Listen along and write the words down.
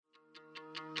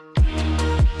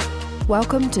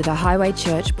Welcome to the Highway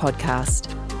Church podcast.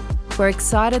 We're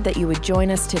excited that you would join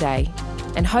us today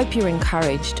and hope you're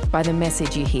encouraged by the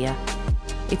message you hear.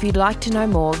 If you'd like to know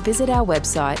more, visit our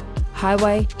website,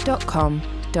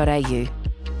 highway.com.au.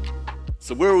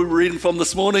 So where are we reading from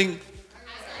this morning?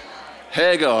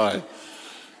 Haggai.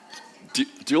 Do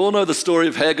you all know the story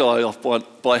of Haggai off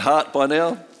by heart by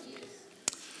now?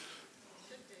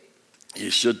 You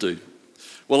should do.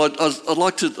 Well,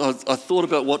 I thought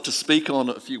about what to speak on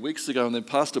a few weeks ago, and then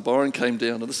Pastor Byron came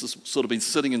down, and this has sort of been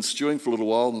sitting and stewing for a little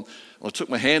while, and I took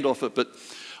my hand off it, but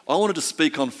I wanted to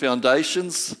speak on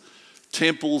foundations,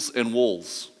 temples, and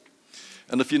walls.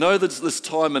 And if you know this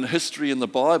time in history in the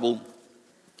Bible,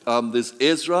 there's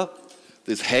Ezra,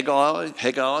 there's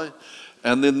Haggai,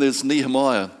 and then there's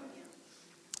Nehemiah.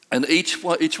 And each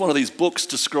one of these books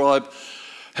describe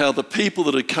how the people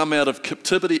that had come out of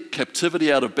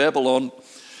captivity out of Babylon,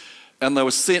 and they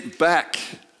were sent back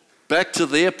to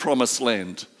their promised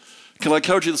land. Can I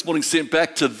encourage you this morning, sent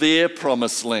back to their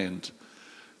promised land.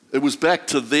 It was back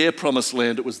to their promised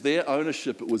land. It was their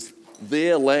ownership. It was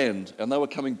their land, and they were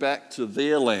coming back to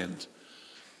their land.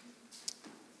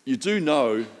 You do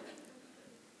know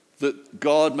that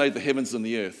God made the heavens and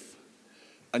the earth.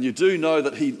 And you do know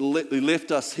that He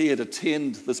left us here to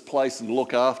tend this place and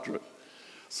look after it.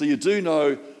 So you do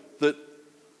know that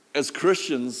as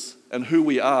Christians and who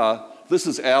we are, this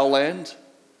is our land.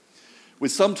 We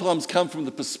sometimes come from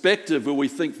the perspective where we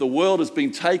think the world has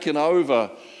been taken over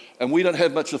and we don't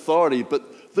have much authority,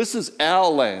 but this is our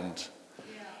land.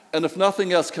 Yeah. And if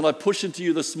nothing else, can I push into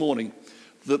you this morning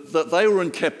that they were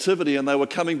in captivity and they were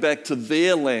coming back to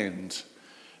their land.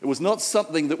 It was not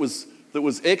something that was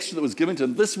extra that was given to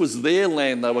them. This was their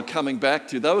land they were coming back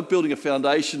to. They were building a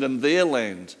foundation in their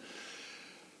land.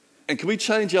 And can we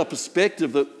change our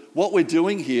perspective that what we're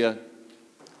doing here,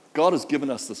 God has given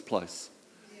us this place.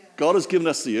 God has given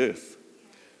us the earth.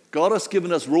 God has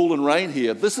given us rule and reign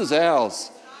here. This is ours.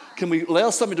 Can we allow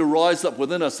something to rise up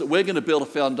within us that we're going to build a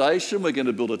foundation, we're going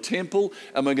to build a temple,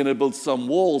 and we're going to build some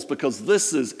walls because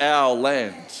this is our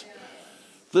land.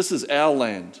 This is our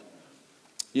land.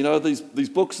 You know, these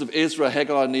books of Ezra,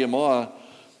 Haggai, and Nehemiah,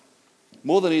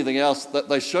 more than anything else,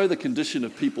 they show the condition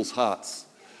of people's hearts.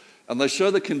 And they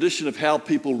show the condition of how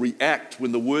people react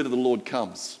when the word of the Lord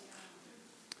comes.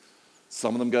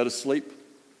 Some of them go to sleep.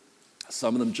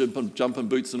 Some of them jump in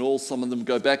boots and all. Some of them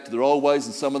go back to their old ways,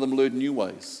 and some of them learn new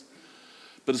ways.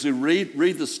 But as we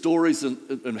read the stories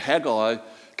in Haggai,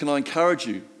 can I encourage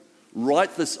you,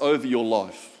 write this over your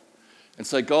life and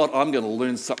say, God, I'm going to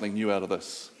learn something new out of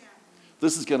this.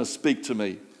 This is going to speak to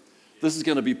me. This is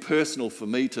going to be personal for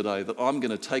me today, that I'm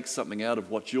going to take something out of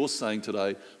what you're saying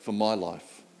today for my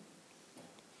life.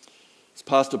 As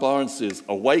Pastor Byron says,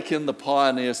 awaken the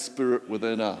pioneer spirit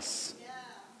within us.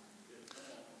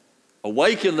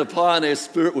 Awaken the pioneer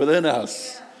spirit within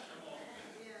us.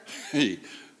 Oh,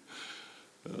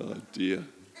 dear.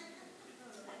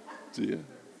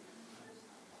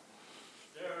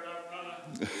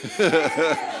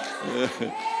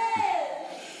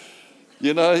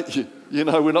 You know,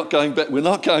 we're not going back. We're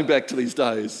not going back to these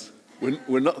days.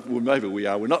 We're not. Well, maybe we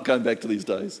are. We're not going back to these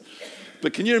days.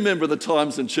 But can you remember the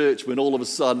times in church when all of a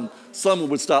sudden someone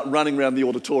would start running around the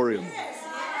auditorium?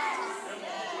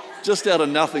 Just out of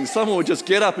nothing, someone would just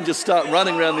get up and just start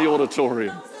running around the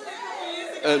auditorium.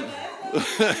 And,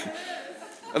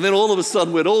 and then all of a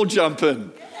sudden we'd all jump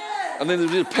in. And then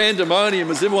there'd be a pandemonium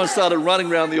as everyone started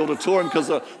running around the auditorium because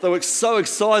they were so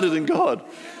excited in God.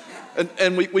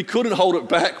 And we couldn't hold it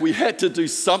back. We had to do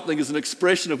something as an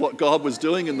expression of what God was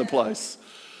doing in the place.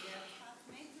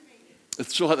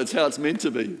 It's right, that's how it's meant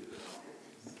to be.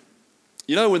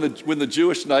 You know, when the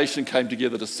Jewish nation came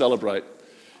together to celebrate,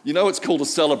 you know it's called a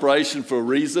celebration for a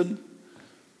reason.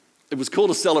 It was called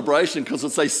a celebration because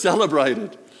they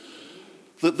celebrated.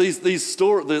 That these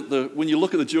stories, when you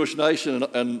look at the Jewish nation,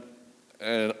 and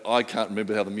I can't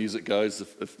remember how the music goes.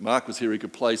 If Mark was here, he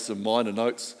could play some minor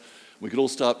notes. We could all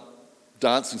start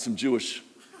dancing some Jewish,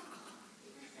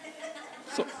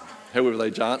 however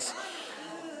they dance.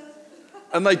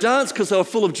 And they danced because they were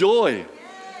full of joy.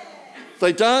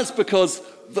 They danced because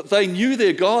they knew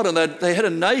their God, and they had a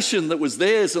nation that was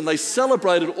theirs, and they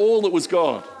celebrated all that was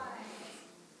God.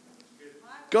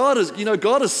 God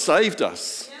has saved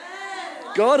us.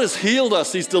 God has healed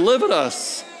us. He's delivered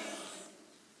us.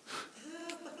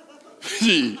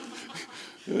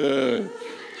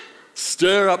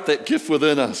 Stir up that gift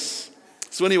within us.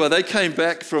 So anyway, they came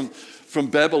back from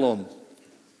Babylon,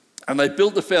 and they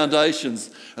built the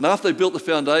foundations. And after they built the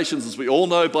foundations, as we all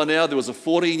know by now, there was a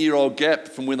 14-year-old gap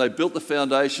from when they built the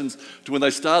foundations to when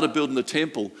they started building the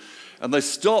temple. And they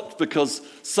stopped because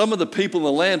some of the people in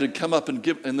the land had come up and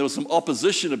there was some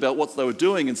opposition about what they were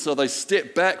doing, and so they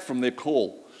stepped back from their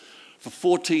call for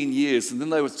 14 years. And then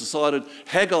they decided,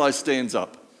 Haggai stands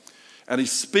up and he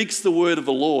speaks the word of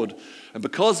the Lord. And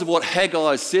because of what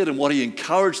Haggai said and what he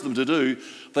encouraged them to do,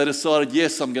 they decided,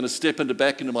 yes, I'm going to step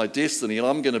back into my destiny and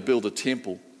I'm going to build a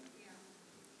temple.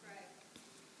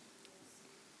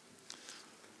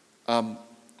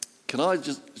 Can I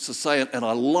just say, and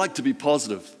I like to be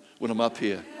positive when I'm up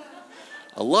here.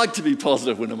 I like to be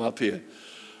positive when I'm up here.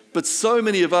 But so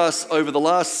many of us over the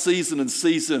last season and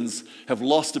seasons have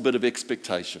lost a bit of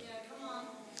expectation.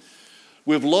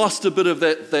 We've lost a bit of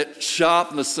that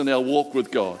sharpness in our walk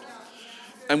with God.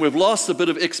 And we've lost a bit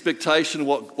of expectation of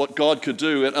what God could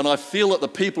do. And I feel that the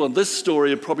people in this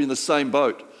story are probably in the same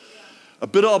boat. A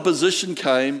bit of opposition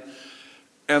came,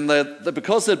 and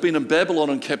because they'd been in Babylon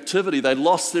in captivity, they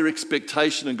lost their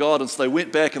expectation in God. And so they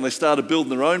went back and they started building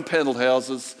their own panelled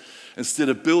houses instead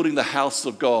of building the house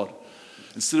of God,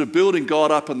 instead of building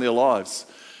God up in their lives.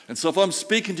 And so if I'm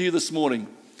speaking to you this morning,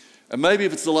 and maybe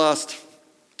if it's the last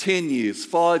 10 years,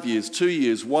 5 years, 2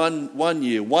 years, 1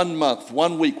 year, 1 month,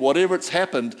 1 week, whatever it's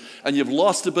happened, and you've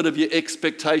lost a bit of your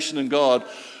expectation in God,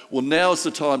 well, now is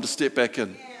the time to step back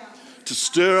in. To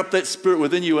stir up that spirit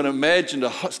within you and imagine,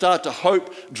 to start to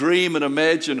hope, dream and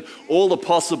imagine all the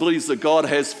possibilities that God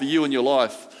has for you in your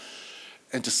life,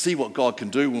 and to see what God can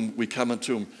do when we come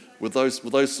into Him with those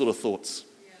sort of thoughts.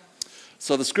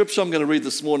 So the scripture I'm going to read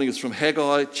this morning is from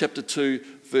Haggai chapter 2,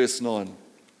 verse 9.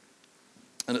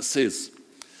 And it says,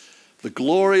 "The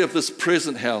glory of this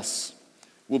present house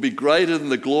will be greater than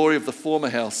the glory of the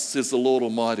former house, says the Lord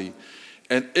Almighty.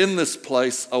 And in this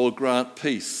place I will grant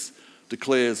peace,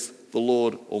 declares the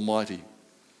Lord Almighty."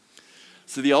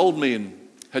 So the old men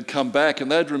had come back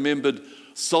and they'd remembered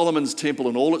Solomon's temple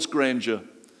and all its grandeur.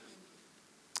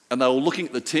 And they were looking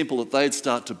at the temple that they'd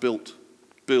start to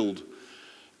build.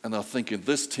 And they were thinking,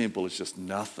 this temple is just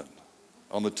nothing.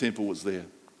 And the temple was there.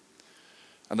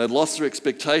 And they'd lost their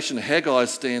expectation. Haggai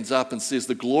stands up and says,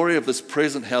 "The glory of this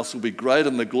present house will be greater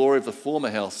than the glory of the former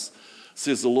house,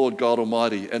 says the Lord God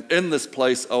Almighty. And in this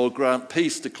place I will grant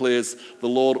peace, declares the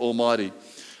Lord Almighty."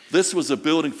 This was a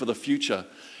building for the future.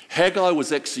 Haggai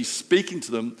was actually speaking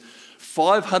to them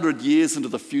 500 years into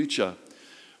the future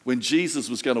when Jesus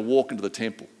was going to walk into the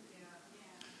temple.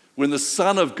 When the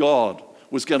Son of God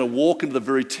was going to walk into the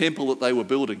very temple that they were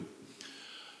building.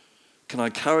 Can I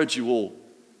encourage you all?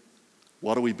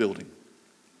 What are we building?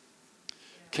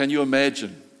 Can you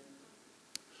imagine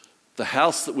the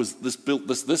house that was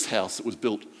this house that was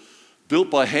built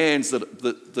by hands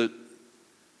that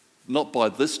not by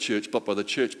this church, but by the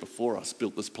church before us,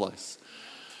 built this place.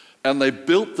 And they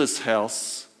built this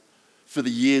house for the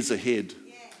years ahead.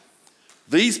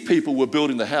 These people were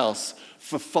building the house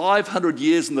for 500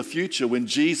 years in the future when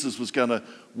Jesus was going to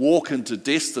walk into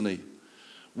destiny,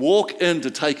 walk in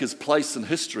to take his place in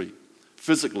history,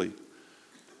 physically.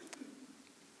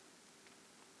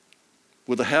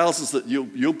 With the houses that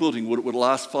you're building, would it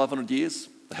last 500 years?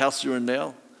 The house you're in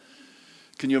now?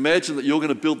 Can you imagine that you're going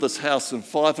to build this house and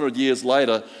 500 years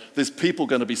later, there's people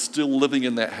going to be still living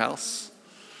in that house?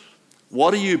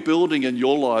 What are you building in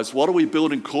your lives? What are we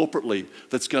building corporately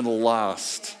that's going to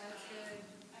last?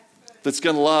 That's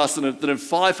going to last, and that in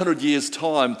 500 years'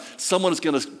 time, someone is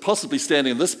going to possibly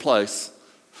standing in this place,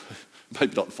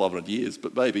 maybe not 500 years,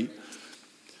 but maybe,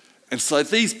 and so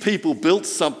these people built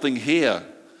something here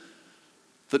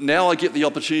that now I get the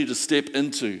opportunity to step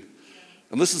into.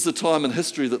 And this is the time in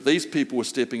history that these people were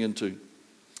stepping into.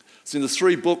 So in the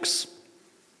 3 books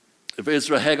of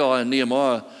Ezra, Haggai, and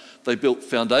Nehemiah, they built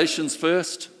foundations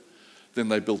first, then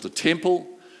they built a temple,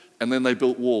 and then they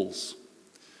built walls.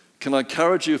 Can I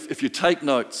encourage you, if you take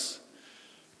notes,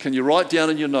 can you write down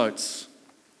in your notes,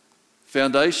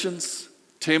 foundations,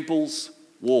 temples,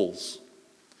 walls?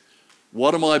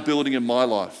 What am I building in my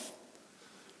life?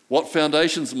 What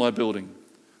foundations am I building?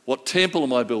 What temple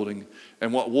am I building?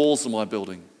 And what walls am I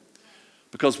building?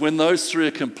 Because when those 3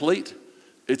 are complete,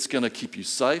 it's going to keep you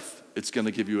safe, it's going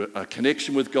to give you a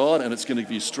connection with God, and it's going to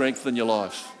give you strength in your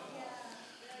life.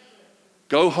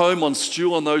 Go home on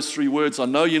stew on those 3 words. I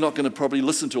know you're not going to probably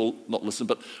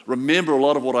but remember a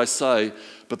lot of what I say,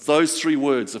 but those 3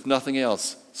 words, if nothing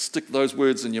else, stick those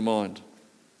words in your mind.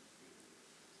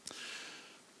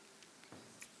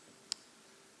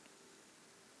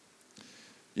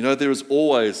 You know, there is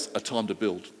always a time to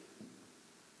build.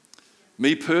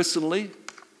 Me personally,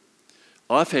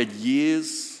 I've had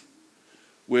years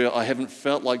where I haven't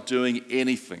felt like doing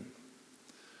anything.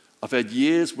 I've had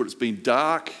years where it's been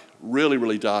dark, really,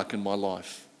 really dark in my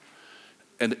life.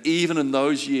 And even in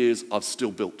those years, I've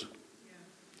still built.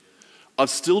 I've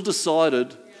still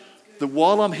decided that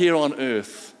while I'm here on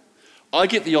earth, I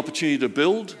get the opportunity to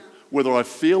build whether I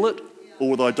feel it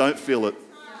or whether I don't feel it.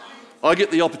 I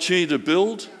get the opportunity to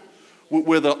build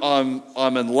whether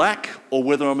I'm in lack or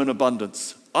whether I'm in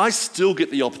abundance. I still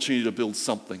get the opportunity to build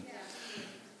something.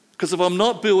 Because if I'm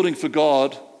not building for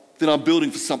God, then I'm building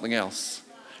for something else.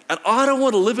 And I don't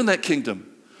want to live in that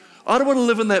kingdom. I don't want to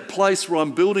live in that place where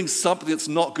I'm building something that's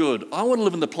not good. I want to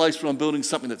live in the place where I'm building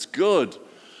something that's good.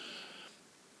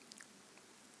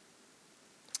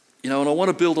 And I want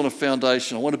to build on a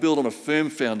foundation. I want to build on a firm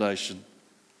foundation.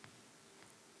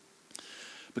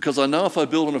 Because I know if I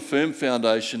build on a firm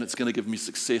foundation, it's going to give me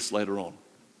success later on.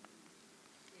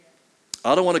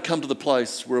 I don't want to come to the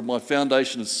place where my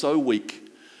foundation is so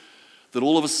weak that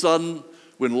all of a sudden,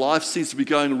 when life seems to be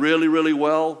going really, really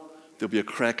well, there'll be a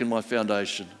crack in my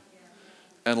foundation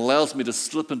and allows me to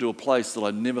slip into a place that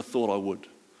I never thought I would.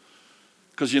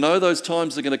 Because those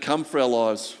times are going to come for our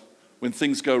lives when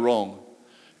things go wrong.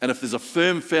 And if there's a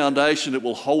firm foundation, it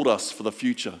will hold us for the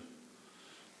future.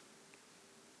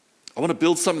 I want to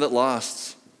build something that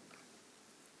lasts.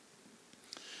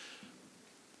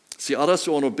 See, I just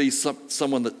want to be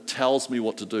someone that tells me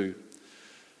what to do.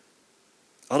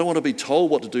 I don't want to be told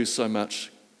what to do so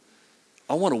much.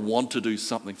 I want to do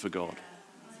something for God.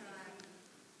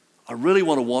 I really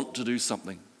want to do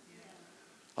something.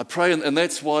 I pray, and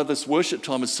that's why this worship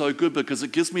time is so good, because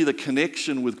it gives me the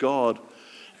connection with God,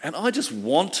 and I just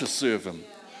want to serve Him.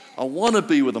 I want to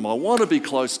be with Him. I want to be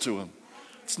close to Him.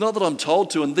 It's not that I'm told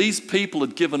to, and these people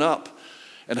had given up,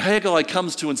 and Haggai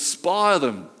comes to inspire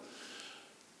them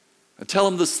and tell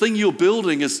them this thing you're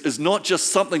building is not just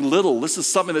something little. This is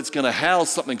something that's going to house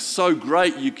something so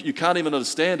great you can't even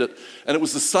understand it. And it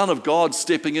was the Son of God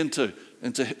stepping into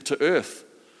earth.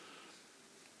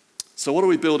 So what are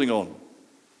we building on?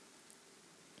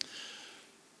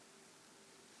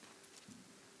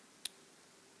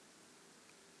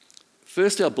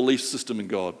 First, our belief system in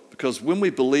God. Because when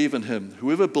we believe in Him,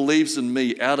 whoever believes in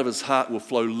me, out of his heart will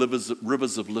flow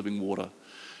rivers of living water.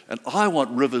 And I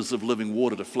want rivers of living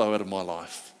water to flow out of my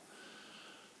life.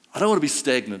 I don't want to be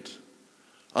stagnant.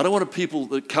 I don't want people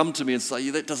that come to me and say,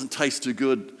 that doesn't taste too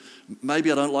good.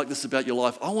 Maybe I don't like this about your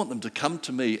life. I want them to come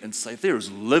to me and say, there is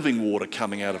living water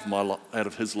coming out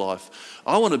of his life.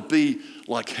 I want to be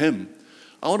like him.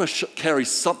 I want to carry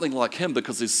something like him,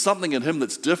 because there's something in him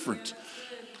that's different.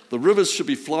 The rivers should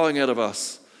be flowing out of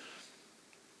us.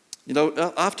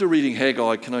 After reading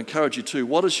Haggai, can I encourage you too,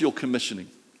 what is your commissioning?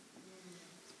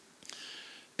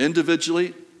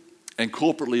 Individually and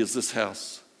corporately as this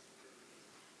house.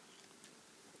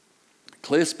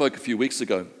 Claire spoke a few weeks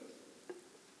ago,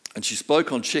 and she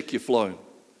spoke on check your flow.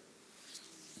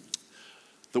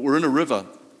 That we're in a river,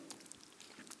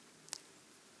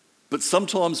 but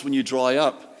sometimes when you dry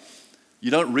up, you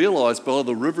don't realize, but either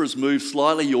the river has moved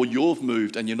slightly or you've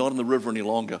moved and you're not in the river any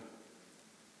longer.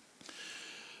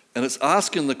 And it's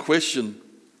asking the question,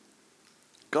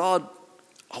 God,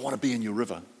 I want to be in your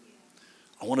river.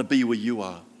 I want to be where you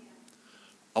are.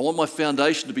 I want my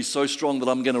foundation to be so strong that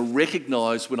I'm going to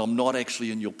recognize when I'm not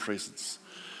actually in your presence,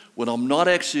 when I'm not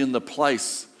actually in the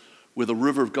place where the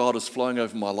river of God is flowing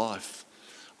over my life.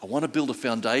 I want to build a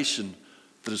foundation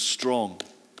that is strong,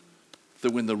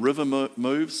 that when the river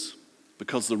moves,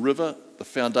 because the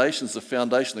foundation is the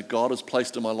foundation that God has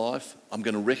placed in my life, I'm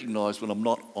going to recognize when I'm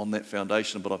not on that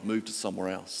foundation, but I've moved to somewhere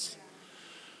else.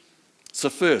 So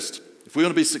first, if we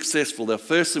want to be successful, the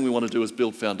first thing we want to do is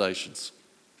build foundations.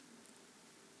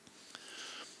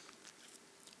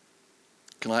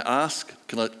 Can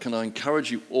I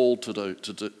encourage you all to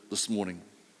do this morning?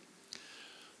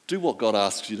 Do what God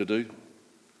asks you to do.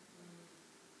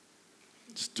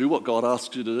 Just do what God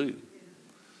asks you to do.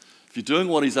 If you're doing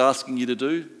what He's asking you to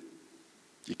do,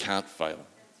 you can't fail.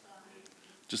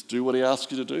 Just do what He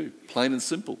asks you to do, plain and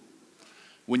simple.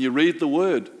 When you read the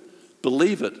Word,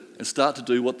 believe it and start to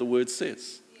do what the Word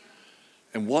says.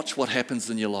 And watch what happens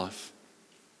in your life.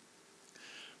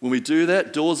 When we do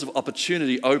that, doors of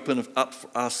opportunity open up for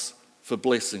us for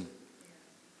blessing.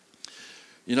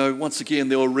 Once again,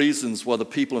 there were reasons why the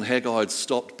people in Haggai had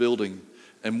stopped building.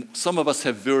 And some of us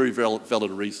have very valid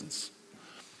reasons.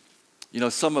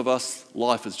 Some of us,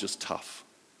 life is just tough.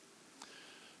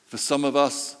 For some of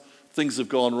us, things have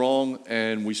gone wrong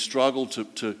and we struggle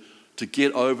to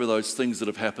get over those things that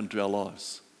have happened to our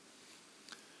lives.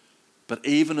 But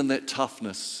even in that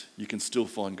toughness, you can still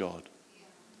find God.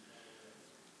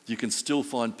 You can still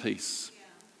find peace.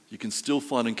 You can still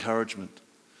find encouragement.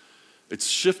 It's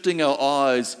shifting our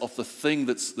eyes off the thing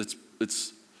that's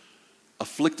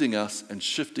afflicting us and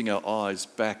shifting our eyes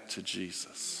back to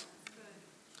Jesus.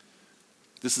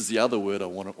 This is the other word I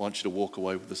want you to walk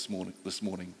away with this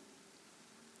morning.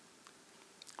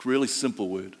 Really simple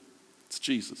word. It's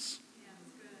Jesus.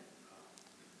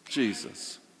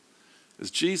 Jesus. Is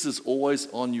Jesus always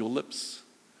on your lips?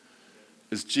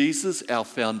 Is Jesus our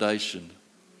foundation?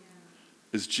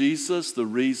 Is Jesus the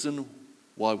reason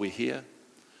why we're here?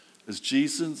 Is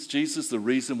Jesus the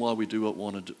reason why we do what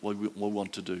we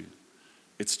want to do?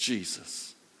 It's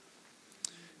Jesus.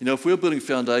 You know, if we're building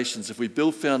foundations, if we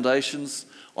build foundations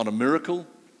on a miracle,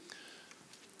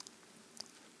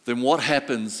 then what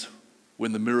happens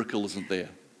when the miracle isn't there?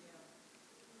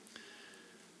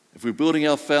 If we're building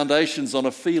our foundations on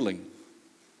a feeling,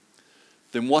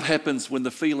 then what happens when the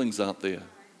feelings aren't there?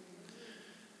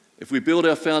 If we build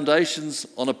our foundations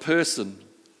on a person,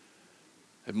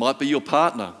 it might be your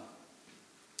partner.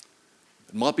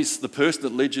 It might be the person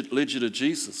that led you to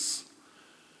Jesus.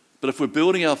 But if we're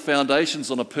building our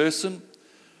foundations on a person,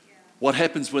 what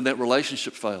happens when that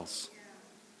relationship fails?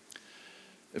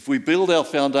 If we build our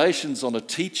foundations on a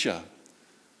teacher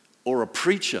or a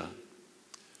preacher,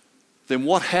 then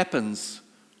what happens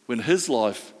when his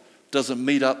life doesn't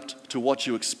meet up to what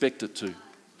you expect it to?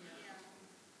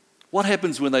 What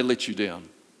happens when they let you down?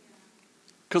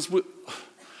 Because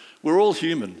we're all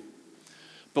human.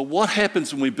 But what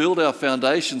happens when we build our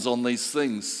foundations on these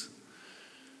things?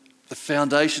 The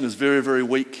foundation is very, very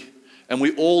weak, and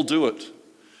we all do it.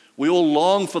 We all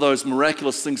long for those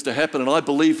miraculous things to happen, and I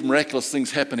believe miraculous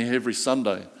things happen here every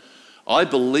Sunday. I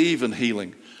believe in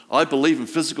healing. I believe in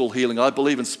physical healing. I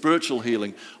believe in spiritual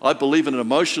healing. I believe in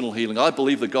emotional healing. I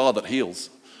believe the God that heals.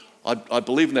 I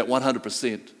believe in that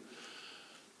 100%.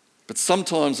 But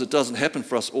sometimes it doesn't happen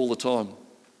for us all the time.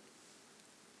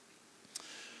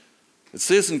 It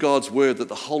says in God's word that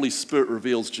the Holy Spirit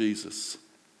reveals Jesus.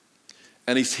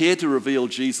 And he's here to reveal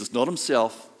Jesus, not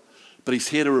himself, but he's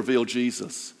here to reveal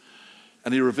Jesus.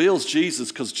 And he reveals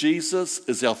Jesus because Jesus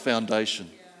is our foundation.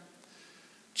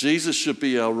 Jesus should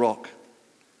be our rock.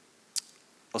 I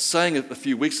was saying it a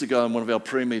few weeks ago in one of our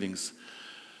prayer meetings.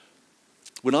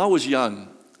 When I was young,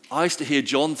 I used to hear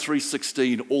John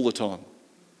 3:16 all the time.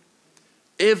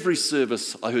 Every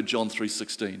service I heard John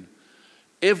 3:16.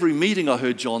 Every meeting I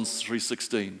heard John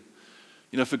 3:16.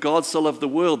 You know, for God so loved the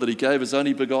world that he gave his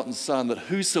only begotten Son, that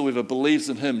whosoever believes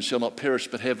in him shall not perish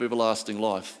but have everlasting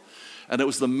life. And it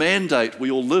was the mandate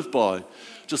we all live by.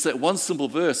 Just that one simple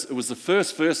verse. It was the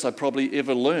first verse I probably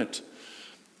ever learnt.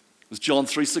 It was John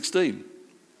 3:16.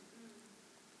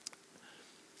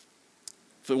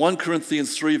 For 1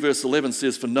 Corinthians 3 verse 11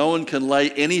 says, "For no one can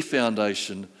lay any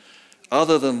foundation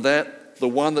other than that, the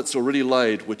one that's already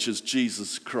laid, which is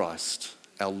Jesus Christ,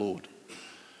 our Lord."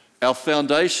 Our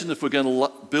foundation, if we're going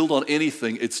to build on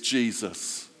anything, it's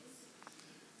Jesus.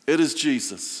 It is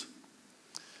Jesus.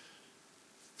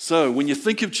 So when you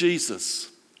think of Jesus,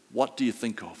 what do you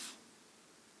think of?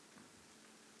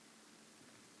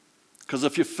 Because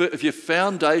if your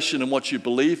foundation and what you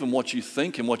believe and what you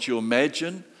think and what you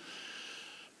imagine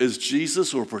is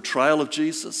Jesus or a portrayal of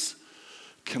Jesus,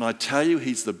 can I tell you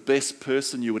he's the best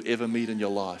person you would ever meet in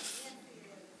your life.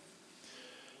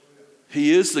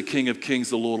 He is the King of Kings,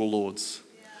 the Lord of Lords.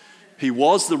 He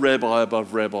was the Rabbi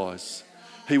above rabbis.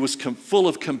 He was full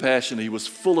of compassion. He was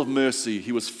full of mercy.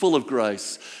 He was full of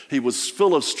grace. He was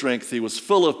full of strength. He was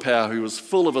full of power. He was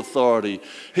full of authority.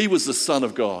 He was the Son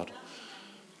of God.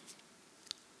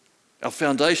 Our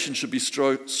foundation should be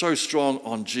so strong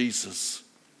on Jesus.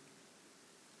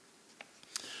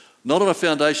 Not on a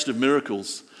foundation of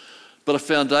miracles, but a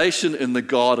foundation in the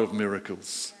God of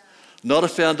miracles. Not a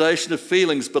foundation of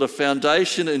feelings, but a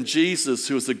foundation in Jesus,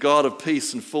 who is the God of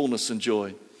peace and fullness and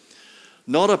joy.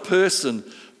 Not a person,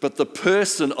 but the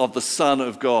person of the Son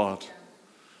of God.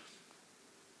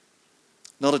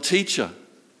 Not a teacher,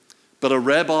 but a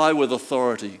rabbi with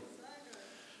authority,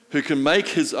 who can make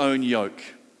his own yoke.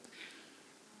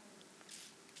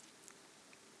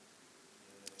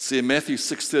 See, in Matthew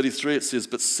 6:33 it says,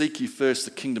 "But seek ye first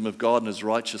the kingdom of God and his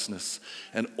righteousness,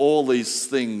 and all these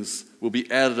things will be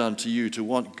added unto you." To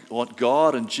want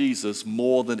God and Jesus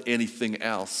more than anything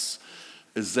else.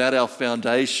 Is that our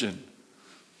foundation?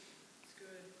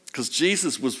 Because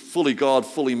Jesus was fully God,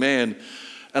 fully man,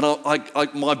 and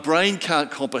my brain can't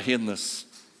comprehend this.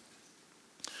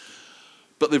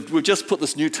 But we've just put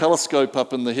this new telescope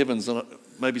up in the heavens, and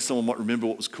maybe someone might remember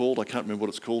what it was called. I can't remember what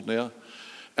it's called now.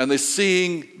 And they're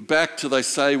seeing back to, they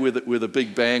say, where the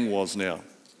Big Bang was now.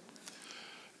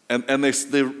 And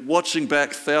they're watching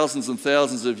back thousands and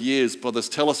thousands of years by this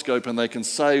telescope, and they can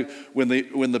say when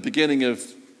the beginning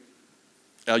of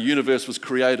our universe was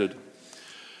created.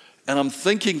 And I'm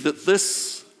thinking that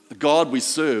this God we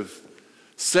serve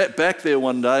sat back there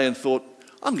one day and thought,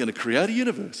 I'm going to create a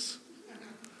universe.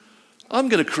 I'm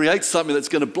going to create something that's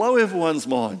going to blow everyone's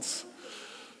minds.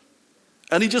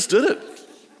 And he just did it.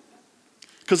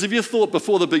 Because if you thought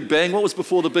before the Big Bang, what was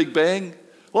before the Big Bang?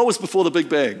 What was before the Big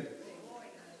Bang?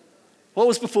 What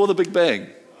was before the Big Bang?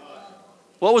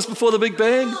 What was before the Big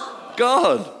Bang?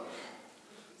 God.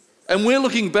 And we're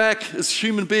looking back as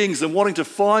human beings and wanting to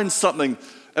find something,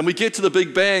 and we get to the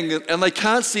Big Bang and they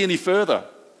can't see any further.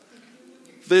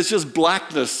 There's just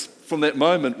blackness from that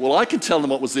moment. Well, I can tell them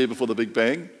what was there before the Big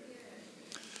Bang.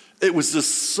 It was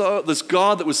this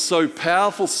God that was so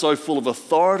powerful, so full of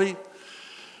authority.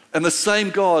 And the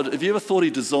same God, have you ever thought he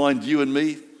designed you and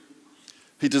me?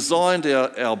 He designed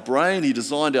our brain, he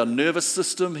designed our nervous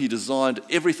system, he designed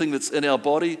everything that's in our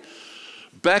body,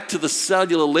 back to the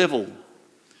cellular level.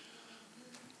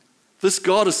 This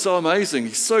God is so amazing,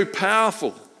 he's so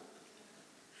powerful.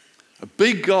 A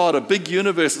big God, a big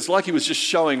universe, it's like he was just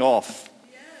showing off.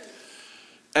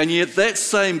 And yet that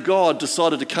same God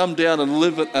decided to come down and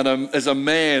live as a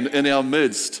man in our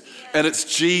midst, and it's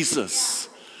Jesus.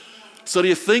 So do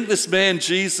you think this man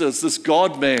Jesus, this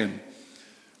God man,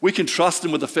 we can trust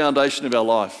him with the foundation of our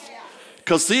life?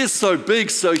 Because he is so big,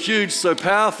 so huge, so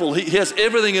powerful. He has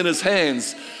everything in his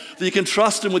hands that you can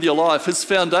trust him with your life. His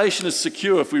foundation is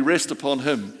secure if we rest upon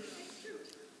him.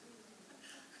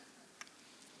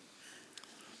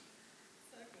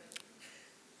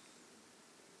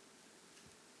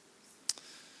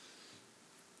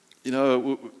 You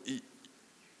know,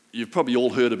 you've probably all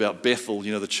heard about Bethel,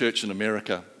 you know, the church in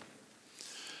America.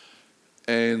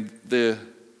 And their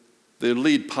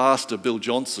lead pastor, Bill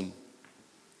Johnson,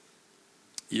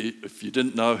 if you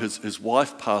didn't know, his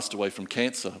wife passed away from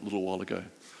cancer a little while ago.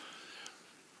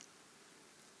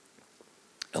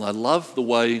 And I love the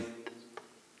way,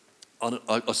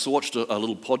 I watched a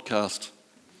little podcast,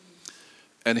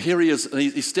 and here he is, and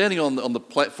he's standing on the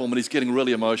platform and he's getting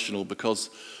really emotional because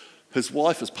his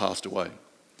wife has passed away.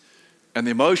 And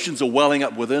the emotions are welling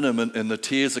up within him and the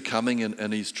tears are coming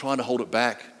and he's trying to hold it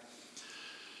back.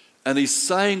 And he's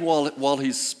saying while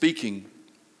he's speaking,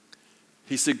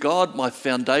 he said, God, my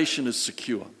foundation is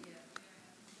secure.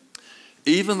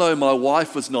 Even though my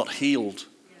wife was not healed,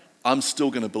 I'm still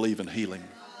going to believe in healing.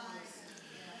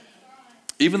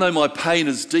 Even though my pain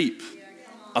is deep,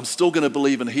 I'm still going to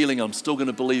believe in healing. I'm still going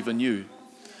to believe in you.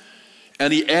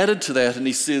 And he added to that and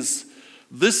he says,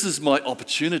 this is my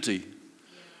opportunity.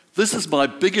 This is my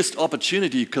biggest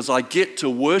opportunity because I get to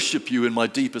worship you in my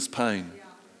deepest pain.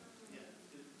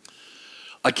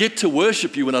 I get to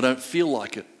worship you when I don't feel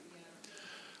like it.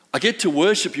 I get to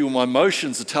worship you when my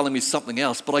emotions are telling me something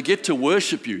else, but I get to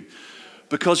worship you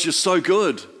because you're so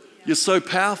good. You're so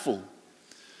powerful.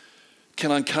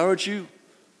 Can I encourage you?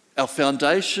 Our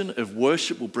foundation of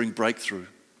worship will bring breakthrough.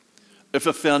 If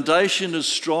a foundation is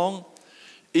strong,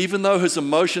 even though his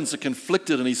emotions are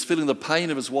conflicted and he's feeling the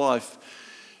pain of his wife,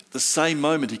 at the same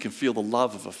moment he can feel the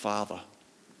love of a father.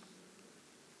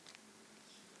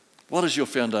 What is your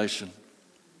foundation?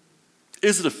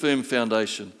 Is it a firm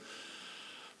foundation?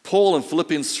 Paul in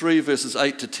Philippians 3 verses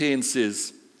 8 to 10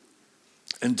 says,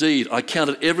 indeed, I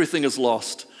counted everything as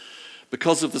lost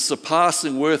because of the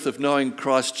surpassing worth of knowing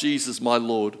Christ Jesus my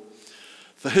Lord.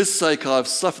 For his sake I have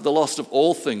suffered the loss of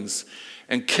all things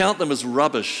and count them as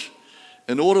rubbish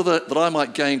in order that I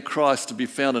might gain Christ to be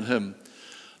found in him,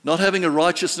 not having a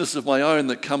righteousness of my own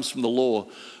that comes from the law,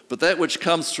 but that which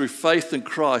comes through faith in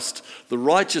Christ, the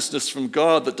righteousness from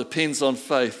God that depends on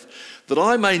faith, that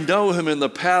I may know him in the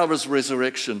power of his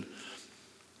resurrection,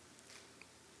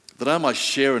 that I might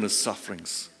share in his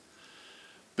sufferings,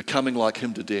 becoming like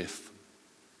him to death.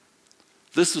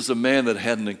 This was a man that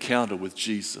had an encounter with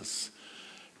Jesus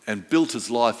and built his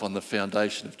life on the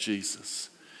foundation of Jesus.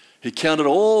 He counted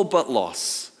all but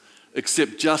loss,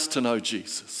 except just to know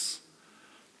Jesus.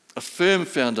 A firm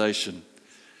foundation.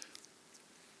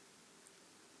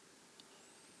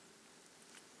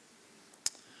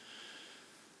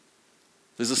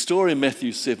 There's a story in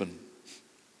Matthew 7.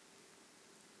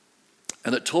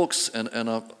 And it talks,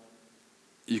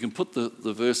 you can put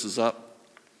the verses up,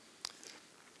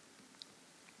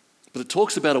 but it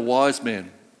talks about a wise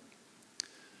man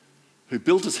who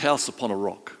built his house upon a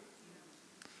rock.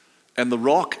 And the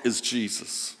rock is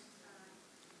Jesus.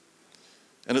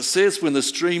 And it says when the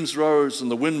streams rose and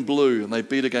the wind blew and they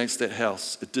beat against that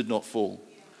house, it did not fall.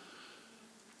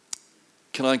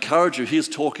 Can I encourage you, he's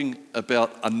talking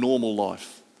about a normal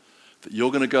life, that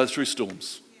you're going to go through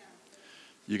storms.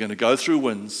 You're going to go through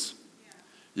winds.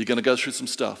 You're going to go through some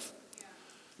stuff.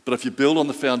 But if you build on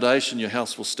the foundation, your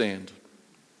house will stand.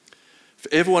 For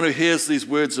everyone who hears these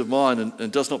words of mine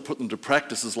and does not put them to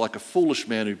practice is like a foolish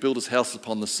man who built his house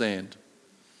upon the sand.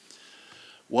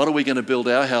 What are we going to build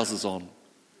our houses on?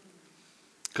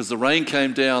 because the rain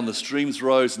came down, the streams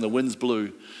rose, and the winds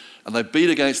blew, and they beat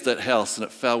against that house, and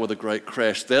it fell with a great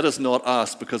crash. That is not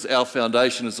us, because our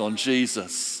foundation is on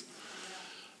Jesus.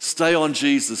 Stay on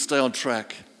Jesus, stay on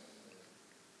track.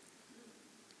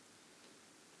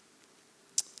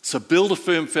 So build a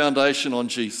firm foundation on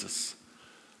Jesus.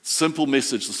 Simple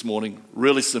message this morning,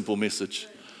 really simple message.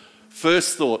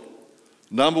 First thought,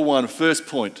 number one, first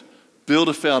point, build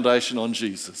a foundation on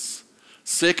Jesus.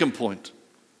 Second point,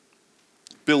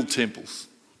 build temples.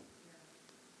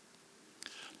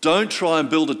 Don't try and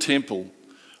build a temple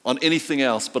on anything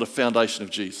else but a foundation of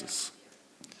Jesus.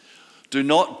 Do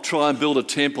not try and build a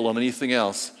temple on anything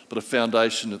else but a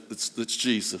foundation that's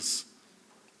Jesus.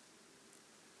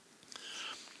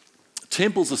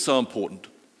 Temples are so important.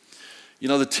 You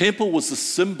know, the temple was the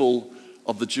symbol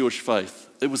of the Jewish faith.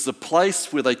 It was the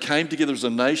place where they came together as a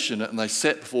nation and they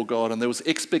sat before God, and there was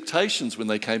expectations when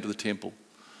they came to the temple.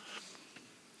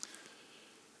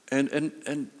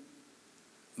 And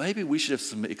maybe we should have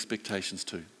some expectations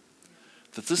too.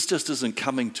 That this just isn't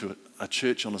coming to a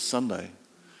church on a Sunday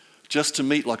just to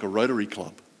meet like a Rotary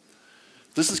Club.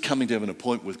 This is coming to have an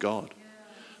appointment with God.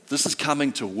 This is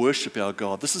coming to worship our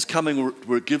God. This is coming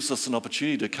where it gives us an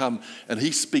opportunity to come and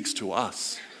He speaks to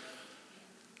us.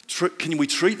 Can we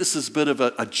treat this as a bit of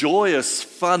a joyous,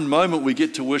 fun moment we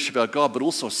get to worship our God, but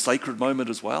also a sacred moment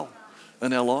as well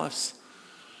in our lives?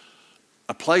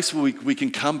 A place where we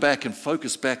can come back and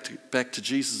focus back to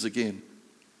Jesus again.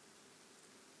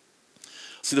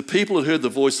 See, the people had heard the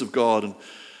voice of God, and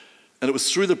it was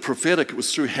through the prophetic, it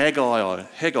was through Haggai.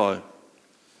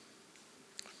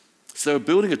 So they were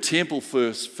building a temple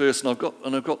first,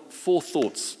 and I've got 4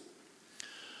 thoughts.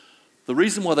 The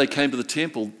reason why they came to the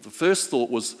temple, the first thought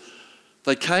was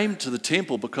they came to the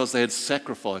temple because they had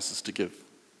sacrifices to give.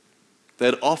 They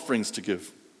had offerings to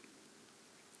give.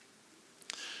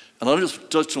 And I just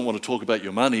don't want to talk about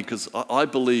your money, because I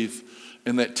believe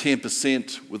in that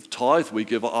 10% with tithe we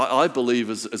give. I believe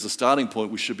as a starting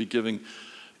point we should be giving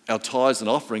our tithes and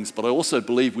offerings, but I also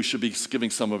believe we should be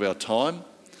giving some of our time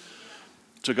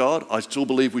to God. I still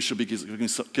believe we should be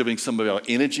giving some of our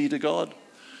energy to God.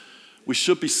 We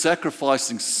should be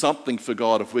sacrificing something for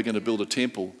God if we're going to build a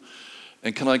temple.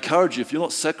 And can I encourage you, if you're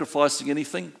not sacrificing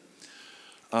anything,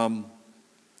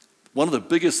 one of the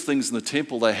biggest things in the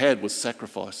temple they had was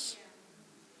sacrifice.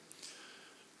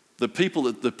 The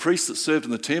priests that served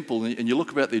in the temple, and you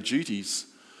look about their duties,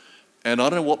 and I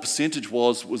don't know what percentage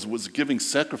was giving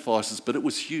sacrifices, but it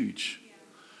was huge.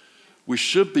 We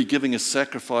should be giving a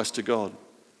sacrifice to God.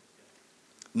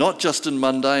 Not just in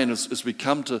mundane as we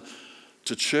come to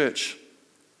church.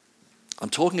 I'm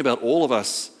talking about all of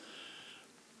us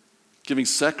giving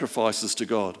sacrifices to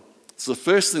God. So the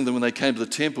first thing that when they came to the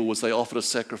temple was they offered a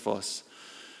sacrifice.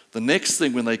 The next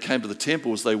thing when they came to the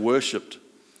temple was they worshipped.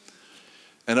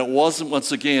 And it was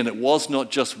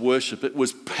not just worship. It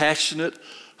was passionate,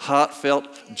 heartfelt,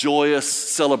 joyous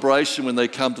celebration when they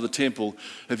come to the temple.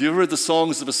 Have you ever read the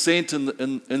songs of ascent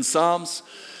in Psalms?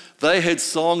 They had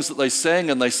songs that they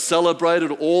sang and they celebrated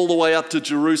all the way up to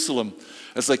Jerusalem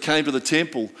as they came to the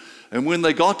temple. And when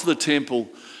they got to the temple,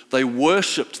 they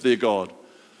worshipped their God.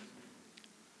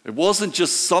 It wasn't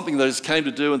just something they just came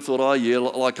to do and thought, oh yeah,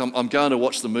 like I'm going to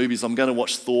watch the movies, I'm going to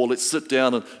watch Thor, let's sit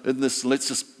down and let's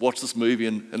just watch this movie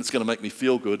and it's going to make me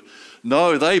feel good.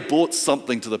 No, they brought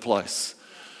something to the place.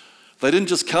 They didn't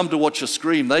just come to watch a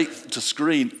screen.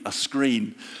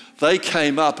 They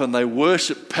came up and they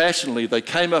worshipped passionately. They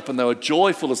came up and they were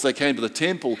joyful as they came to the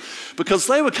temple because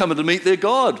they were coming to meet their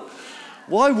God.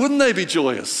 Why wouldn't they be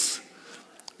joyous?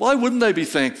 Why wouldn't they be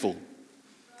thankful?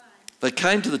 They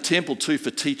came to the temple too for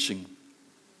teaching.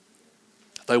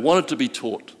 They wanted to be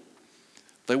taught.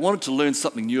 They wanted to learn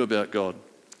something new about God.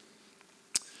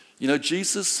 You know,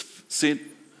 Jesus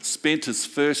spent his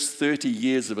first 30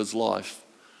 years of his life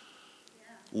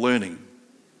learning.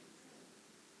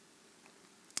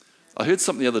 I heard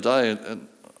something the other day, and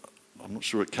I'm not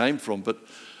sure where it came from, but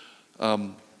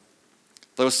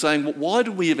they were saying, well, why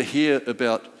did we ever hear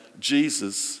about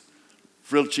Jesus,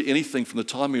 literally anything from the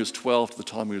time he was 12 to the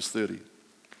time he was 30?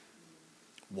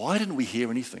 Why didn't we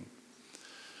hear anything?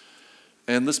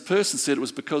 And this person said it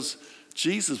was because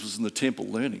Jesus was in the temple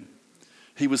learning.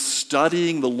 He was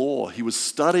studying the law. He was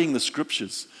studying the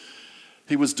scriptures.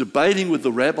 He was debating with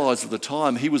the rabbis of the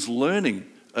time. He was learning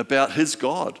about his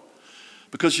God.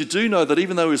 Because you do know that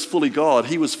even though he was fully God,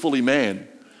 he was fully man.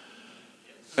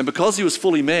 And because he was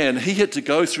fully man, he had to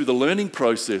go through the learning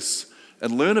process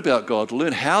and learn about God,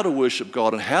 learn how to worship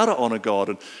God and how to honor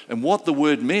God and what the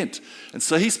word meant. And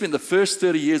so he spent the first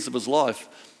 30 years of his life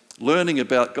learning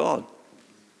about God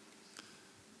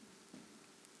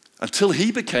until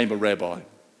he became a rabbi.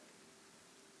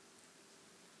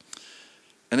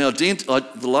 And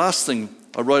the last thing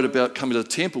I wrote about coming to the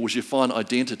temple was you find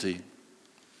identity.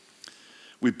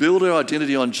 We build our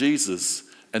identity on Jesus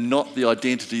and not the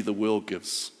identity the world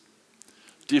gives.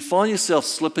 Do you find yourself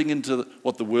slipping into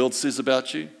what the world says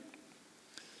about you?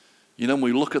 You know, when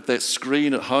we look at that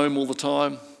screen at home all the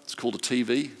time, it's called a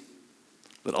TV,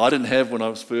 that I didn't have when I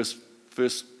was first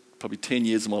probably 10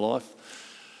 years of my life.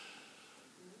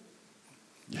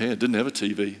 Yeah, I didn't have a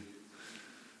TV.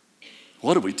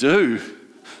 What did we do?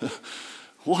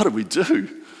 What did we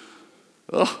do?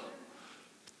 Oh.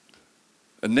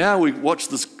 And now we watch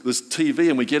this TV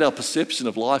and we get our perception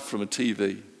of life from a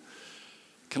TV.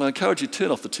 Can I encourage you,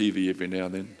 turn off the TV every now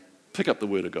and then. Pick up the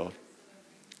Word of God.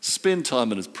 Spend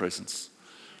time in His presence.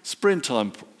 Spend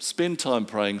time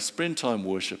praying. Spend time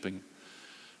worshiping.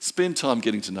 Spend time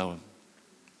getting to know Him.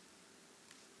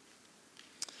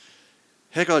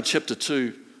 Haggai chapter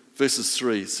 2, verses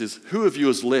 3 says, "Who of you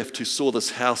is left who saw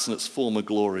this house in its former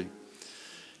glory?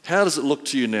 How does it look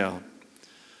to you now?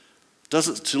 Does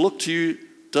it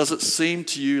seem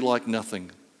to you like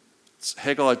nothing?" It's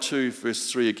Haggai 2,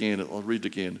 verse 3 again. I'll read it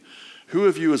again. "Who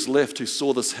of you is left who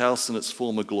saw this house in its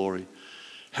former glory?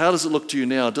 How does it look to you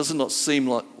now? Does it not seem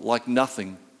like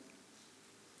nothing?"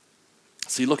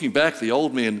 See, looking back, the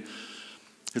old men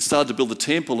had started to build the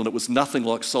temple, and it was nothing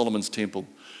like Solomon's temple.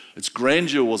 Its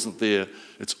grandeur wasn't there.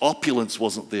 Its opulence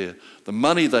wasn't there. The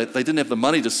money, they didn't have the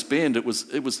money to spend. It was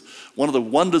one of the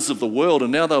wonders of the world,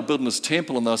 and now they were building this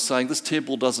temple, and they were saying, this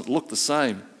temple doesn't look the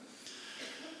same.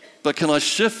 But can I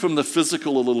shift from the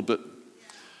physical a little bit?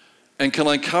 And can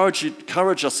I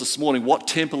encourage us this morning, what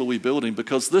temple are we building?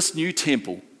 Because this new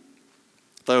temple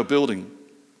they were building,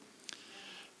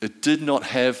 it did not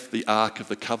have the Ark of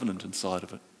the Covenant inside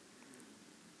of it.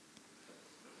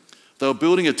 They were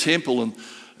building a temple, and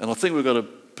I think we've got a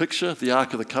picture of the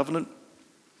Ark of the Covenant.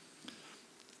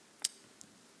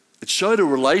 It showed a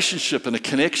relationship and a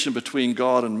connection between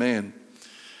God and man.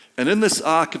 And in this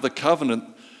Ark of the Covenant,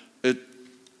 it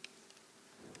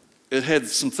had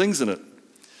some things in it.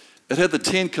 It had the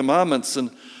 10 Commandments, and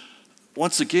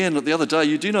once again, the other day,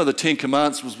 you do know the 10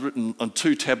 Commandments was written on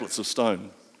 2 tablets of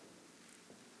stone.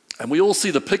 And we all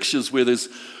see the pictures where there's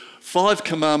 5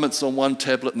 commandments on one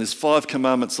tablet and there's 5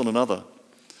 commandments on another.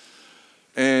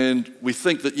 And we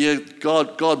think that,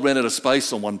 God ran out of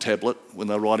space on one tablet when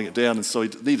they were writing it down, and so He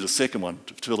needed a second one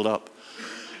to fill it up.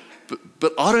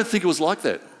 But I don't think it was like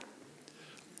that.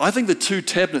 I think the 2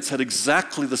 tablets had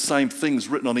exactly the same things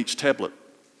written on each tablet.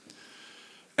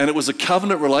 And it was a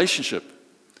covenant relationship.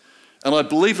 And I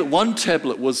believe that one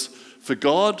tablet was for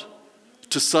God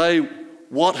to say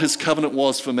what His covenant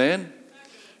was for man,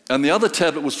 and the other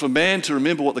tablet was for man to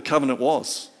remember what the covenant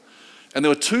was. And there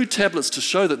were 2 tablets to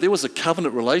show that there was a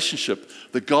covenant relationship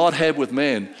that God had with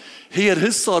man. He had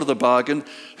His side of the bargain,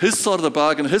 His side of the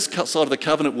bargain, His side of the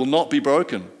covenant will not be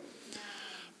broken.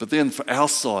 But then for our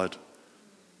side,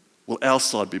 will our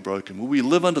side be broken? Will we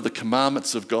live under the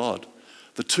commandments of God?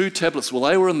 The 2 tablets, well,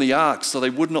 they were in the ark so they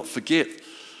would not forget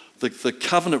the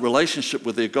covenant relationship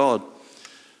with their God.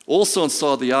 Also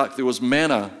inside the ark there was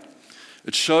manna.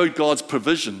 It showed God's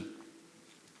provision.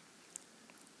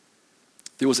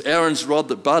 There was Aaron's rod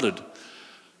that budded.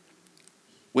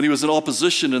 When he was in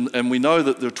opposition, and we know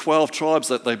that there are 12 tribes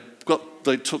that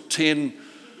they took 10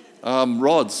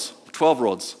 rods, 12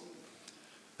 rods,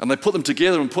 and they put them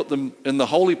together and put them in the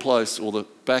holy place, or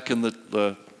back in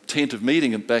the tent of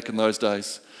meeting back in those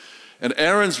days. And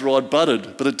Aaron's rod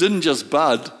budded, but it didn't just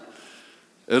bud.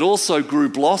 It also grew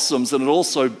blossoms, and it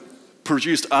also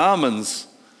produced almonds.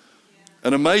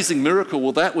 An amazing miracle.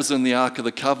 Well, that was in the Ark of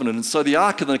the Covenant. And so the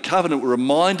Ark of the Covenant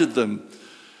reminded them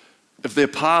of their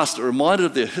past. It reminded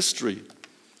of their history.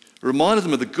 It reminded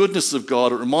them of the goodness of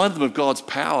God. It reminded them of God's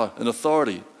power and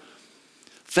authority.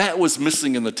 That was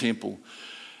missing in the temple.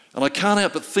 And I can't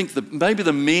help but think that maybe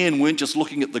the men weren't just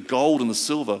looking at the gold and the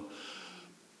silver,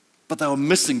 but they were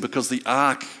missing because the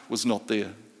ark was not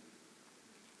there.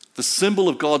 The symbol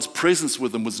of God's presence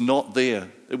with them was not there.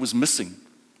 It was missing.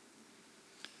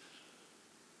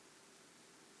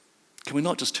 Can we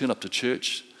not just turn up to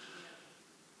church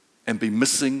and be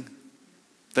missing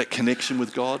that connection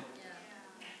with God?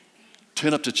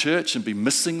 Turn up to church and be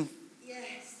missing?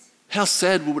 How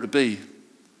sad would it be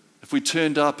if we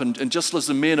turned up and just as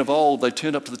the men of old, they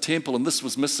turned up to the temple and this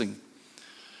was missing?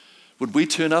 Would we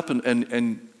turn up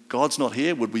and God's not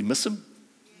here? Would we miss Him?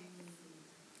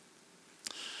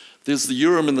 There's the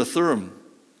Urim and the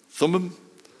Thummim.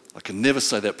 I can never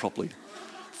say that properly.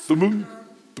 Thummim.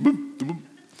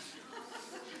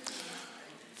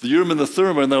 The Urim and the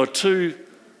Thummim, and there were two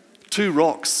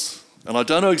rocks. And I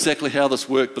don't know exactly how this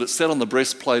worked, but it sat on the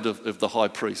breastplate of the high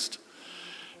priest.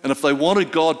 And if they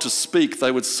wanted God to speak,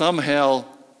 they would somehow,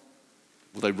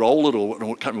 well, they roll it, or I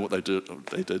can't remember what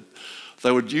they did.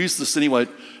 They would use this anyway,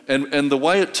 and the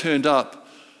way it turned up,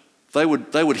 they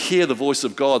would hear the voice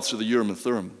of God through the Urim and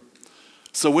Thummim.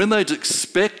 So when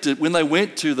they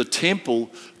went to the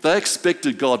temple, they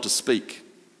expected God to speak.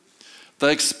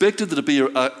 They expected there to be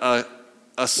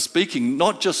a speaking,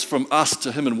 not just from us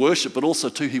to him in worship, but also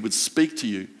he would speak to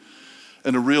you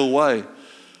in a real way.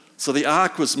 So the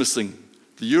ark was missing.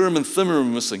 The Urim and Thummim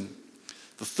were missing.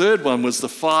 The third one was the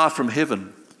fire from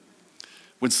heaven.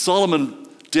 When Solomon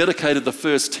dedicated the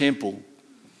first temple,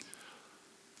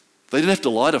 they didn't have to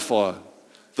light a fire.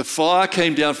 The fire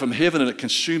came down from heaven and it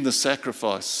consumed the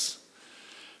sacrifice.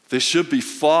 There should be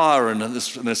fire in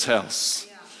this house.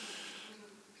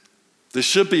 There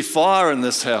should be fire in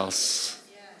this house.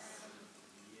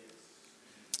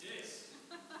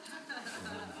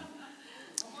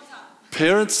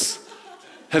 Parents,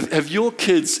 have your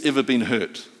kids ever been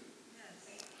hurt?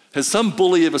 Has some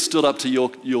bully ever stood up to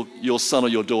your son or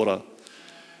your daughter?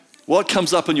 What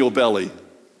comes up in your belly?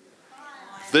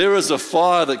 There is a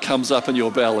fire that comes up in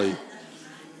your belly.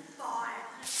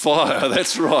 Fire,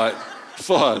 that's right.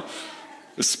 Fire.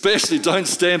 Especially don't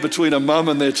stand between a mum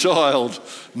and their child.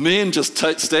 Men just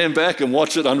stand back and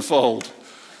watch it unfold.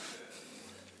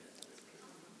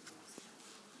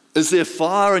 Is there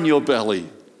fire in your belly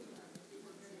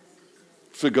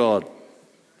for God?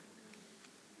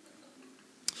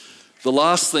 The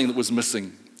last thing that was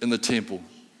missing in the temple.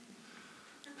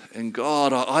 And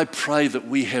God, I pray that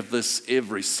we have this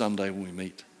every Sunday when we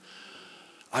meet.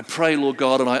 I pray, Lord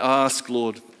God, and I ask,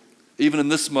 Lord, even in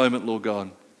this moment, Lord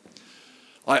God,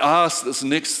 I ask this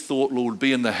next thought, Lord,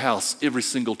 be in the house every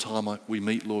single time we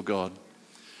meet, Lord God.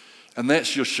 And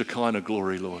that's your Shekinah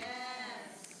glory, Lord.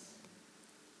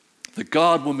 That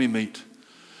God, when we meet,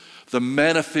 the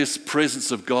manifest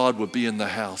presence of God would be in the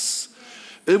house.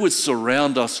 It would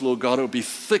surround us, Lord God. It would be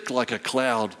thick like a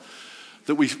cloud.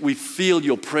 That we feel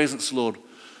your presence, Lord.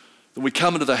 That we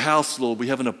come into the house, Lord. We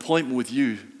have an appointment with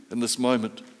you in this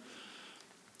moment.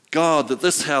 God, that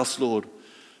this house, Lord,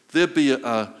 there be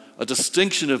a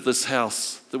distinction of this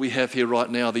house that we have here right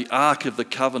now. The Ark of the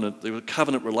Covenant, the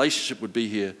covenant relationship would be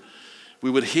here.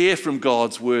 We would hear from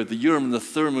God's word. The Urim and the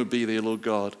Thummim would be there, Lord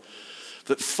God.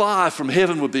 That fire from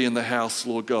heaven would be in the house,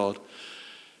 Lord God.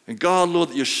 And God, Lord,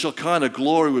 that your Shekinah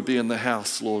glory would be in the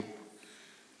house, Lord.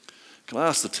 Can I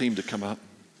ask the team to come up?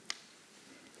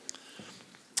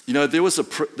 You know, there was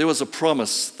a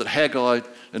promise that Haggai,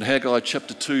 in Haggai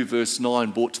chapter 2, verse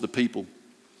 9, brought to the people.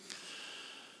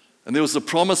 And there was a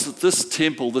promise that this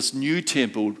temple, this new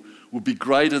temple, would be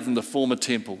greater than the former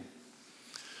temple.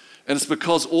 And it's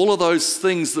because all of those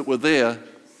things that were there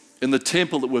in the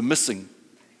temple that were missing.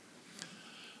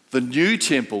 The new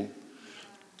temple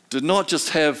did not just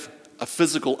have a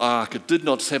physical ark. It did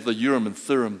not just have the Urim and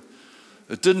Thummim.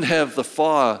 It didn't have the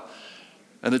fire.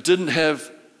 And it didn't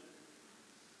have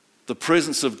the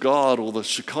presence of God or the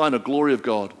Shekinah glory of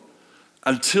God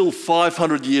until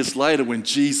 500 years later when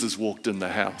Jesus walked in the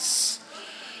house.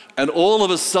 And all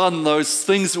of a sudden, those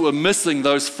things that were missing,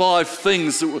 those 5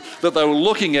 things that they were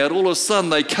looking at, all of a sudden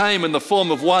they came in the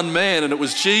form of one man, and it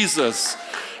was Jesus.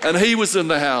 And he was in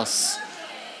the house.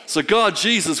 So God,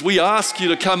 Jesus, we ask you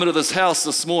to come into this house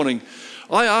this morning.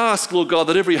 I ask, Lord God,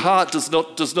 that every heart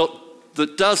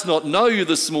that does not know you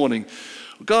this morning,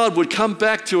 God, would come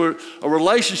back to a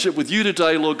relationship with you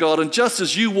today, Lord God. And just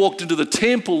as you walked into the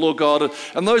temple, Lord God,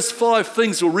 and those 5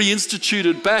 things were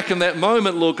reinstituted back in that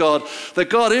moment, Lord God,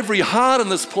 that God, every heart in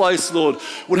this place, Lord,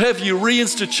 would have you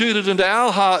reinstituted into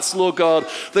our hearts, Lord God,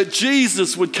 that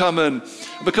Jesus would come in.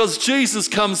 Because Jesus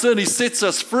comes in, he sets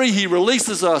us free, he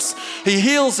releases us, he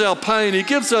heals our pain, he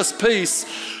gives us peace.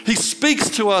 He speaks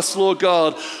to us, Lord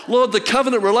God. Lord, the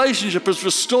covenant relationship is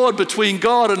restored between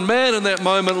God and man in that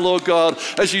moment, Lord God.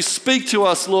 As you speak to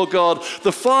us, Lord God,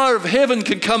 the fire of heaven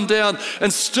can come down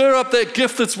and stir up that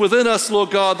gift that's within us, Lord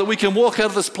God, that we can walk out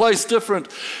of this place different.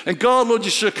 And God, Lord,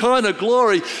 your Shekinah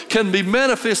glory can be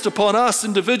manifest upon us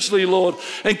individually, Lord,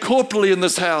 and corporately in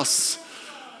this house.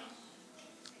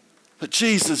 That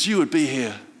Jesus, you would be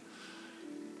here.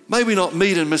 May we not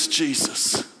meet and miss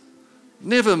Jesus.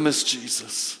 Never miss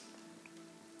Jesus.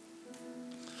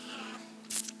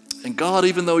 And God,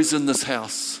 even though he's in this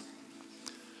house,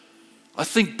 I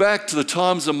think back to the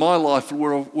times in my life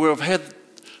where I've had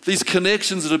these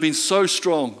connections that have been so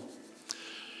strong.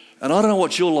 And I don't know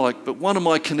what you're like, but one of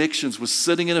my connections was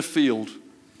sitting in a field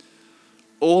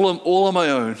all on my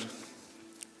own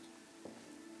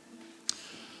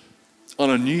on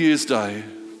a New Year's Day.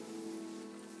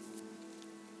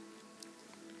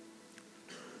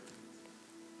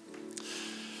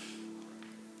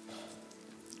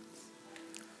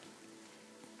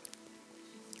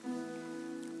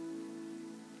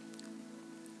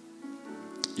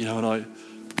 and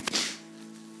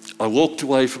I walked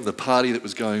away from the party that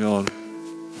was going on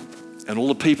and all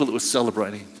the people that were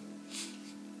celebrating.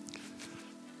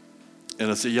 And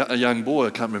as a young boy, I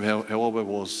can't remember how old I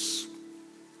was,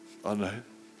 I don't know,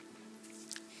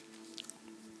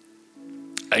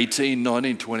 18,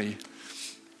 19, 20.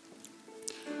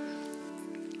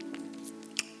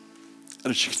 And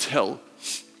as you can tell,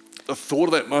 the thought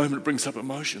of that moment brings up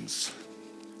emotions.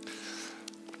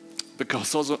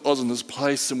 Because I was in this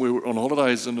place and we were on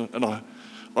holidays and I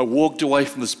walked away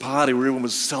from this party where everyone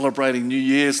was celebrating New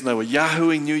Year's and they were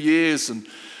yahooing New Year's and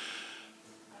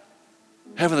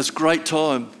having this great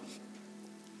time.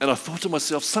 And I thought to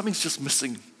myself, something's just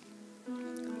missing.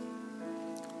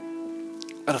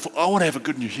 And I thought, I want to have a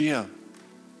good New Year.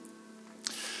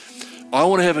 I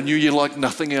want to have a New Year like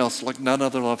nothing else, like none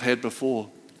other I've had before.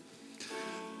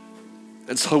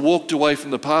 And so I walked away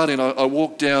from the party and I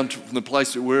walked down from the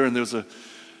place we were, and there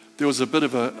was a bit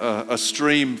of a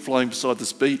stream flowing beside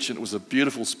this beach, and it was a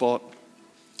beautiful spot.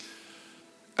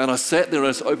 And I sat there and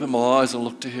I just opened my eyes and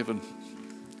looked to heaven.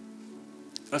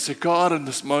 I said, God, in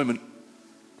this moment,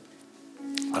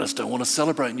 I just don't want to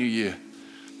celebrate New Year.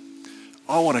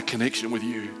 I want a connection with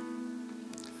you.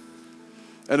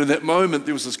 And in that moment,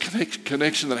 there was this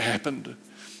connection that happened,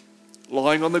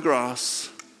 lying on the grass,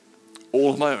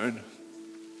 all on my own.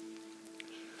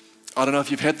 I don't know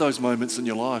if you've had those moments in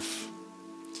your life.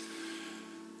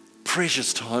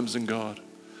 Precious times in God.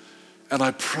 And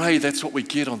I pray that's what we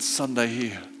get on Sunday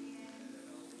here.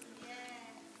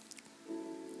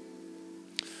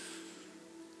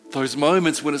 Those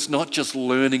moments when it's not just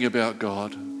learning about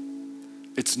God,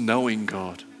 it's knowing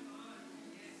God.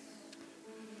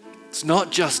 It's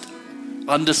not just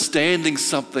understanding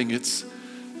something, it's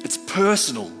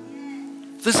personal.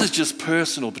 This is just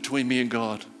personal between me and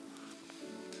God.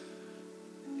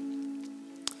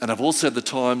 And I've also had the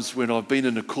times when I've been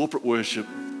in a corporate worship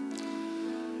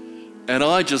and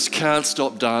I just can't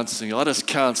stop dancing. I just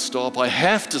can't stop. I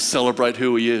have to celebrate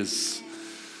who He is.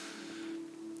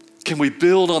 Can we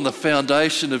build on the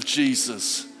foundation of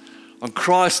Jesus? On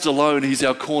Christ alone, He's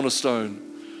our cornerstone.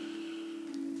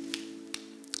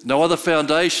 No other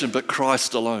foundation but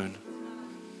Christ alone.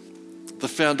 The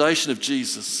foundation of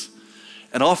Jesus.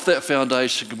 And off that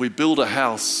foundation, can we build a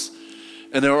house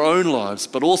in our own lives,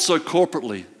 but also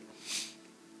corporately,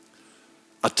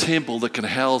 a temple that can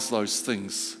house those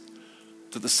things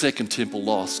that the second temple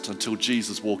lost until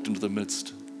Jesus walked into the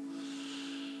midst.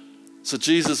 So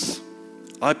Jesus,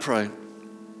 I pray,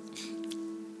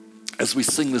 as we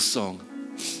sing this song,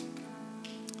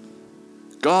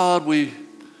 God, we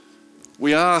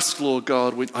ask, Lord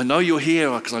God, I know You're here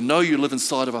because I know You live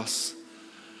inside of us.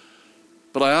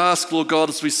 But I ask, Lord God,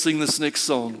 as we sing this next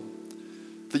song,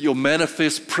 that Your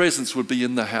manifest presence would be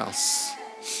in the house.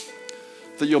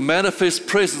 That Your manifest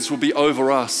presence will be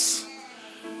over us.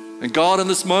 And God, in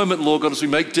this moment, Lord God, as we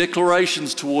make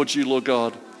declarations towards You, Lord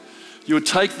God, You would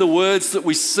take the words that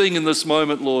we sing in this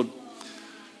moment, Lord,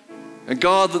 and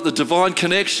God, that the divine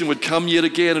connection would come yet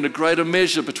again in a greater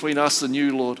measure between us and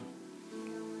You, Lord.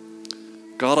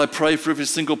 God, I pray for every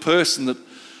single person that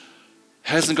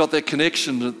hasn't got that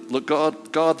connection, that,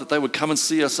 God, that they would come and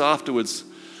see us afterwards.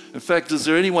 In fact, is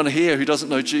there anyone here who doesn't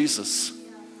know Jesus?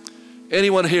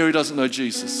 Anyone here who doesn't know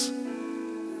Jesus?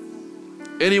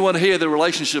 Anyone here, their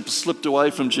relationship has slipped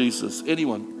away from Jesus?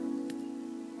 Anyone?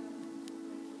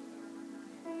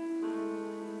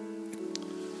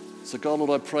 So God, Lord,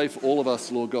 I pray for all of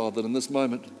us, Lord God, that in this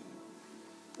moment,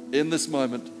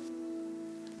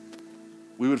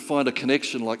 we would find a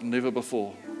connection like never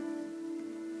before.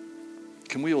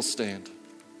 Can we all stand?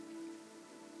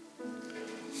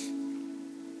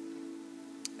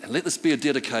 And let this be a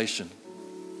dedication.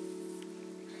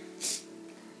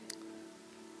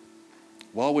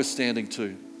 While we're standing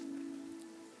too,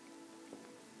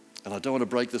 and I don't want to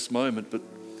break this moment, but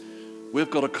we've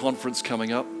got a conference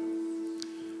coming up.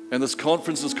 And this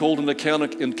conference is called an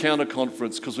Encounter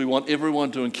Conference because we want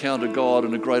everyone to encounter God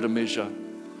in a greater measure.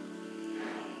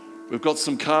 We've got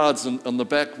some cards on the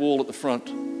back wall at the front.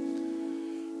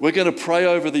 We're going to pray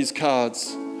over these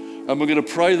cards, and we're going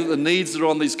to pray that the needs that are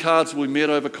on these cards will be met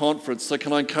over conference. So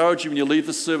can I encourage you, when you leave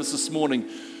the service this morning,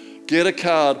 get a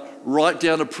card, write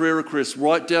down a prayer request,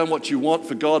 write down what you want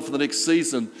for God for the next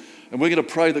season, and we're going to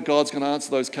pray that God's going to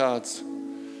answer those cards.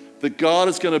 That God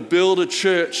is going to build a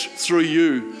church through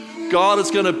you. God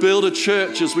is going to build a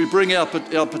church as we bring our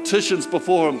petitions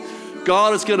before Him.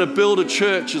 God is going to build a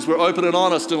church as we're open and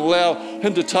honest and allow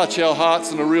Him to touch our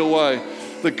hearts in a real way.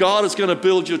 That God is going to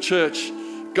build your church.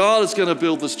 God is going to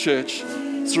build this church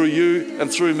through you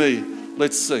and through me.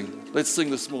 Let's sing. Let's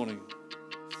sing this morning.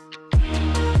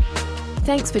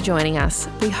 Thanks for joining us.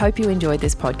 We hope you enjoyed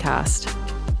this podcast.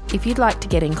 If you'd like to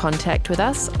get in contact with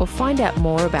us or find out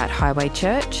more about Highway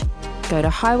Church, go to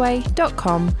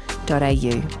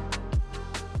highway.com.au.